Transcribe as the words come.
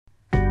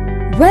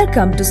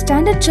Welcome to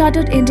Standard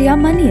Chartered India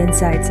Money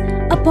Insights,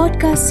 a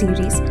podcast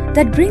series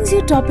that brings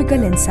you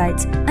topical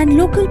insights and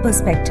local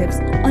perspectives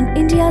on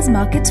India's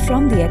markets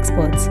from the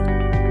experts.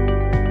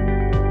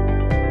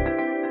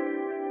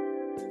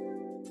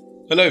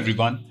 Hello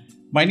everyone,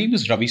 my name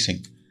is Ravi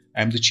Singh.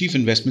 I am the Chief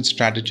Investment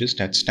Strategist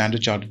at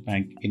Standard Chartered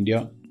Bank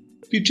India.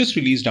 We've just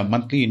released our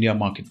monthly India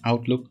market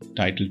outlook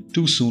titled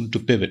Too Soon to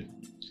Pivot.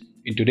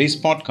 In today's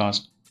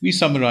podcast, we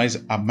summarize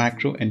our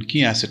macro and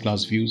key asset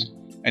class views,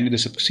 and in the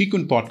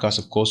subsequent podcast,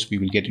 of course, we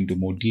will get into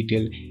more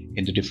detail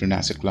in the different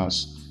asset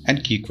class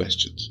and key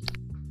questions.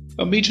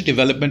 A major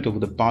development over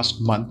the past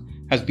month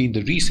has been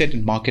the reset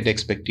in market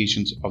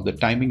expectations of the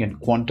timing and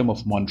quantum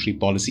of monetary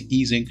policy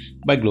easing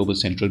by global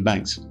central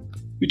banks,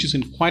 which is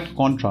in quite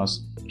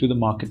contrast to the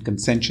market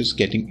consensus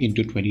getting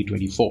into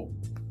 2024.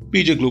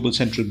 Major global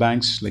central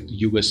banks like the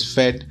US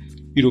Fed,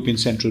 European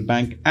Central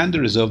Bank, and the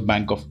Reserve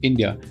Bank of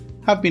India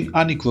have been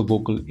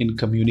unequivocal in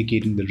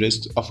communicating the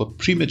risks of a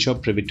premature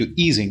pivot to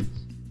easing,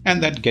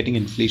 and that getting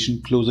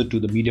inflation closer to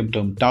the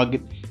medium-term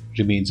target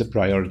remains a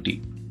priority.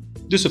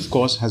 This, of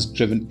course, has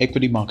driven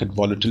equity market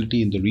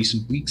volatility in the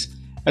recent weeks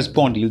as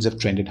bond yields have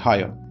trended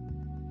higher.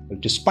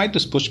 But despite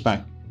this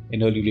pushback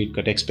in early rate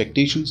cut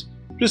expectations,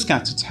 risk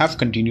assets have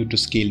continued to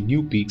scale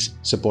new peaks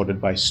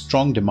supported by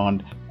strong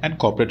demand and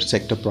corporate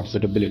sector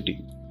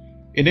profitability.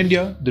 In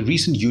India, the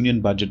recent union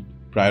budget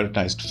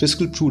prioritized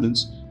fiscal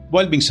prudence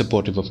while being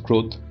supportive of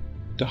growth.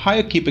 The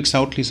higher capex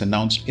outlays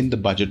announced in the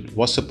budget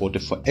was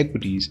supportive for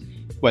equities,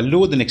 while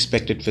lower than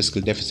expected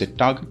fiscal deficit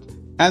target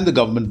and the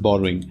government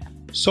borrowing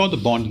saw the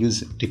bond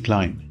yields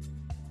decline.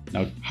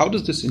 Now, how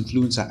does this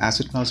influence our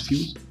asset class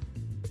views?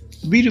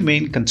 We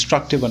remain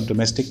constructive on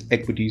domestic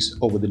equities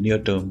over the near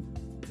term,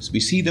 as we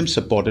see them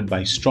supported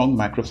by strong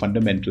macro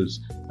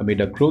fundamentals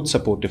amid a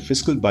growth-supportive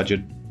fiscal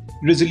budget,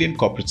 resilient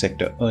corporate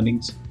sector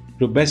earnings,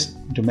 robust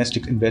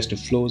domestic investor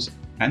flows,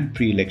 and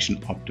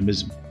pre-election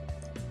optimism.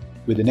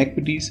 Within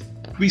equities,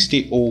 we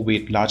stay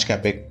overweight large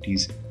cap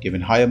equities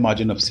given higher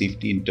margin of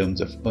safety in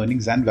terms of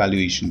earnings and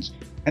valuations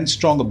and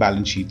stronger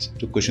balance sheets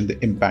to cushion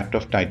the impact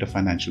of tighter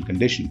financial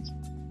conditions.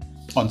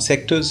 On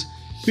sectors,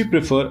 we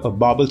prefer a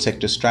barbell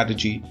sector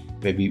strategy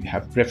where we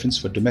have preference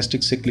for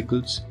domestic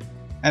cyclicals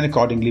and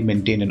accordingly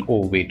maintain an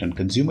overweight on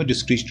consumer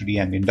discretionary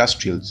and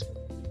industrials.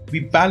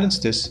 We balance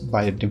this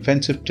by a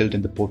defensive tilt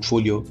in the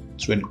portfolio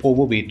through an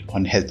overweight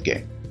on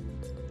healthcare.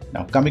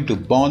 Now coming to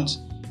bonds,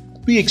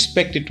 we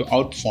expect it to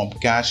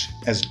outperform cash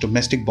as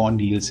domestic bond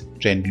yields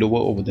trend lower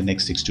over the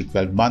next 6 to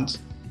 12 months,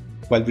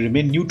 while we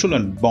remain neutral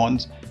on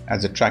bonds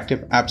as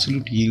attractive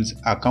absolute yields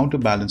are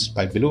counterbalanced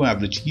by below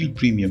average yield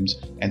premiums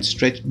and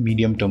stretched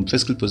medium-term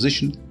fiscal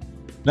position.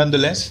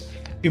 Nonetheless,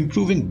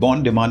 improving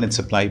bond demand and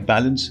supply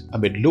balance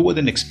amid lower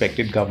than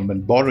expected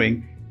government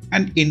borrowing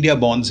and India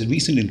bonds'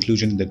 recent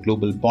inclusion in the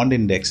global bond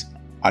index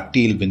are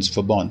tailwinds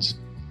for bonds.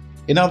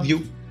 In our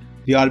view,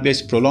 the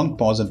RBI's prolonged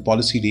pause on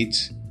policy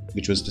rates,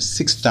 which was the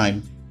sixth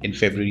time in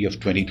February of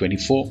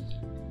 2024,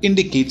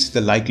 indicates the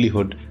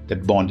likelihood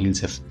that bond yields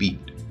have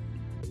peaked.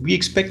 We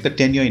expect the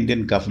 10-year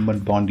Indian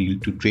government bond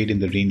yield to trade in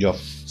the range of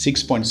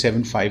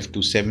 6.75 to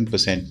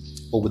 7%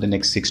 over the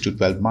next 6 to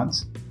 12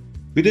 months.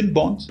 Within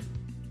bonds,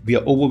 we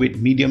are overweight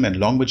medium and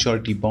long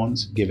maturity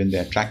bonds given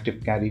their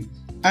attractive carry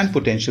and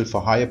potential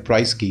for higher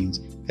price gains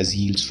as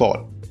yields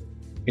fall.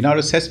 In our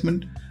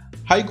assessment,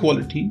 high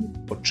quality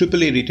or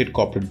AAA rated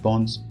corporate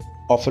bonds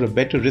offer a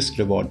better risk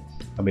reward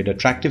amid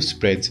attractive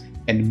spreads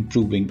and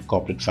improving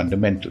corporate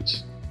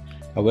fundamentals.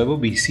 However,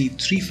 we see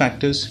three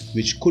factors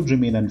which could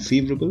remain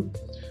unfavorable.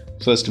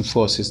 First and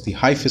first is the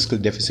high fiscal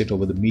deficit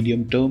over the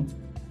medium term.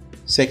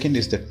 Second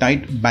is the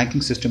tight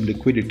banking system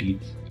liquidity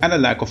and a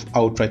lack of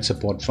outright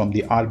support from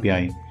the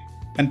RBI.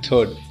 And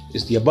third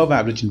is the above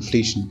average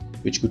inflation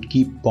which could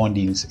keep bond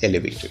yields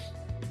elevated.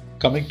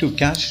 Coming to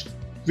cash,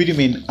 we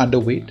remain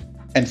underweight.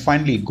 And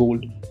finally,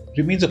 gold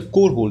remains a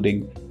core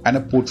holding and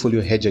a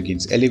portfolio hedge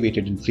against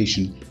elevated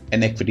inflation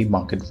and equity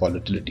market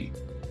volatility.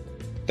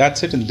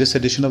 That's it in this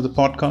edition of the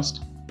podcast.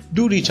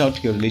 Do reach out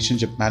to your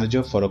relationship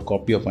manager for a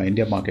copy of our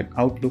India Market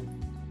Outlook.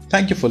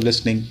 Thank you for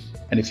listening,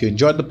 and if you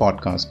enjoyed the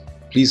podcast,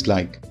 please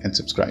like and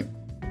subscribe.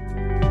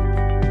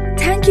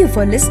 Thank you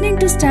for listening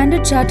to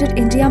Standard Chartered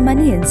India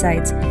Money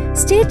Insights.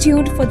 Stay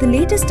tuned for the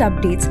latest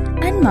updates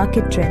and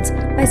market trends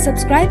by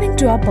subscribing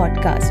to our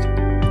podcast.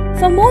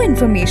 For more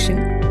information,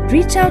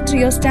 reach out to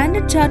your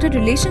Standard Chartered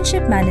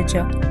Relationship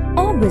Manager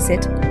or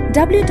visit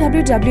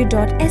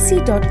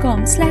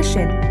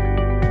www.se.com/in.